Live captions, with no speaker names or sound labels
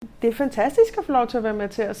Det er fantastisk at få lov til at være med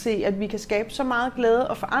til at se, at vi kan skabe så meget glæde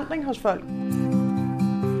og forandring hos folk.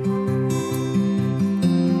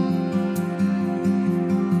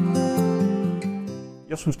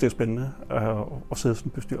 Jeg synes, det er spændende at sidde i sådan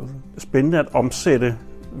en bestyrelse. Det er spændende at omsætte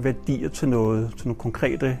værdier til nogle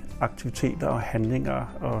konkrete aktiviteter og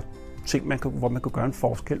handlinger og ting, hvor man kan gøre en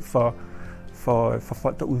forskel for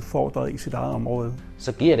folk, der er udfordret i sit eget område.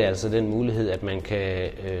 Så giver det altså den mulighed, at man kan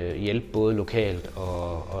hjælpe både lokalt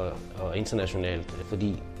og internationalt,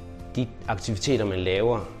 fordi de aktiviteter, man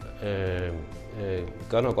laver,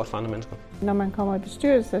 gør noget godt for andre mennesker. Når man kommer i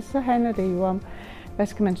bestyrelse, så handler det jo om, hvad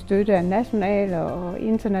skal man støtte af nationale og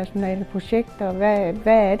internationale projekter?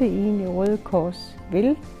 Hvad er det egentlig, Røde Kors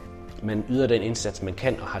vil? Man yder den indsats, man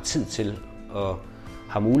kan og har tid til og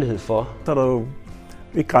har mulighed for. Så er der jo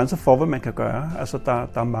ikke grænser for, hvad man kan gøre. Altså, der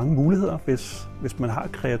er mange muligheder, hvis man har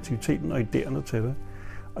kreativiteten og idéerne til det.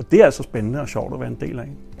 Og det er altså spændende og sjovt at være en del af.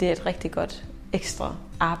 Det er et rigtig godt ekstra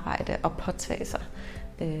arbejde at påtage sig,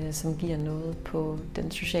 som giver noget på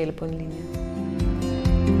den sociale bundlinje.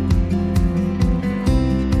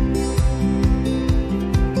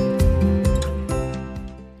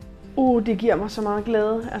 Det giver mig så meget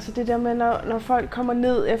glæde. Altså det der med, når folk kommer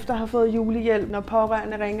ned efter at have fået julehjælp, når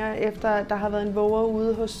pårørende ringer efter, at der har været en våger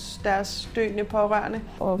ude hos deres døende pårørende.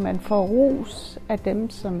 Og man får ros af dem,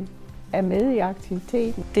 som er med i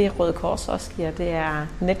aktiviteten. Det Røde Kors også giver, det er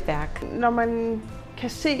netværk. Når man kan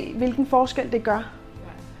se, hvilken forskel det gør,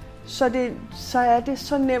 så er det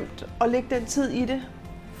så nemt at lægge den tid i det,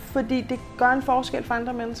 fordi det gør en forskel for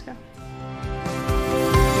andre mennesker.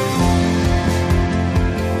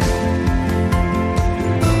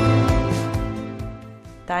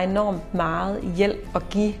 Der er enormt meget hjælp at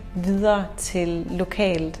give videre til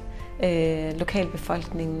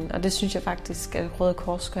lokalbefolkningen, og det synes jeg faktisk, at Røde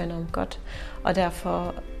Kors gør enormt godt. Og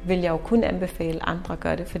derfor vil jeg jo kun anbefale andre at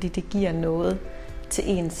gøre det, fordi det giver noget til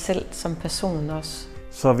en selv som person også.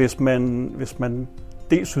 Så hvis man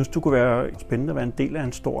dels synes, du kunne være spændende at være en del af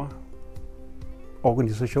en stor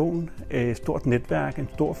organisation, et stort netværk, en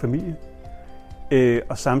stor familie,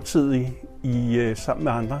 og samtidig sammen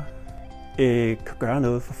med andre, kan gøre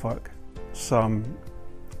noget for folk,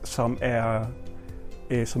 som er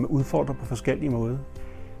udfordret på forskellige måder,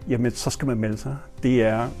 jamen så skal man melde sig. Det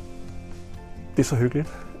er så hyggeligt,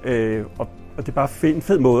 og det er bare en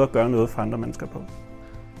fed måde at gøre noget for andre mennesker på.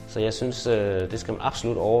 Så jeg synes, det skal man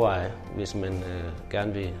absolut overveje, hvis man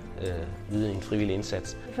gerne vil yde en frivillig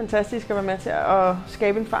indsats. Det er fantastisk at være med til at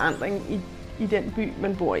skabe en forandring i den by,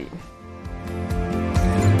 man bor i.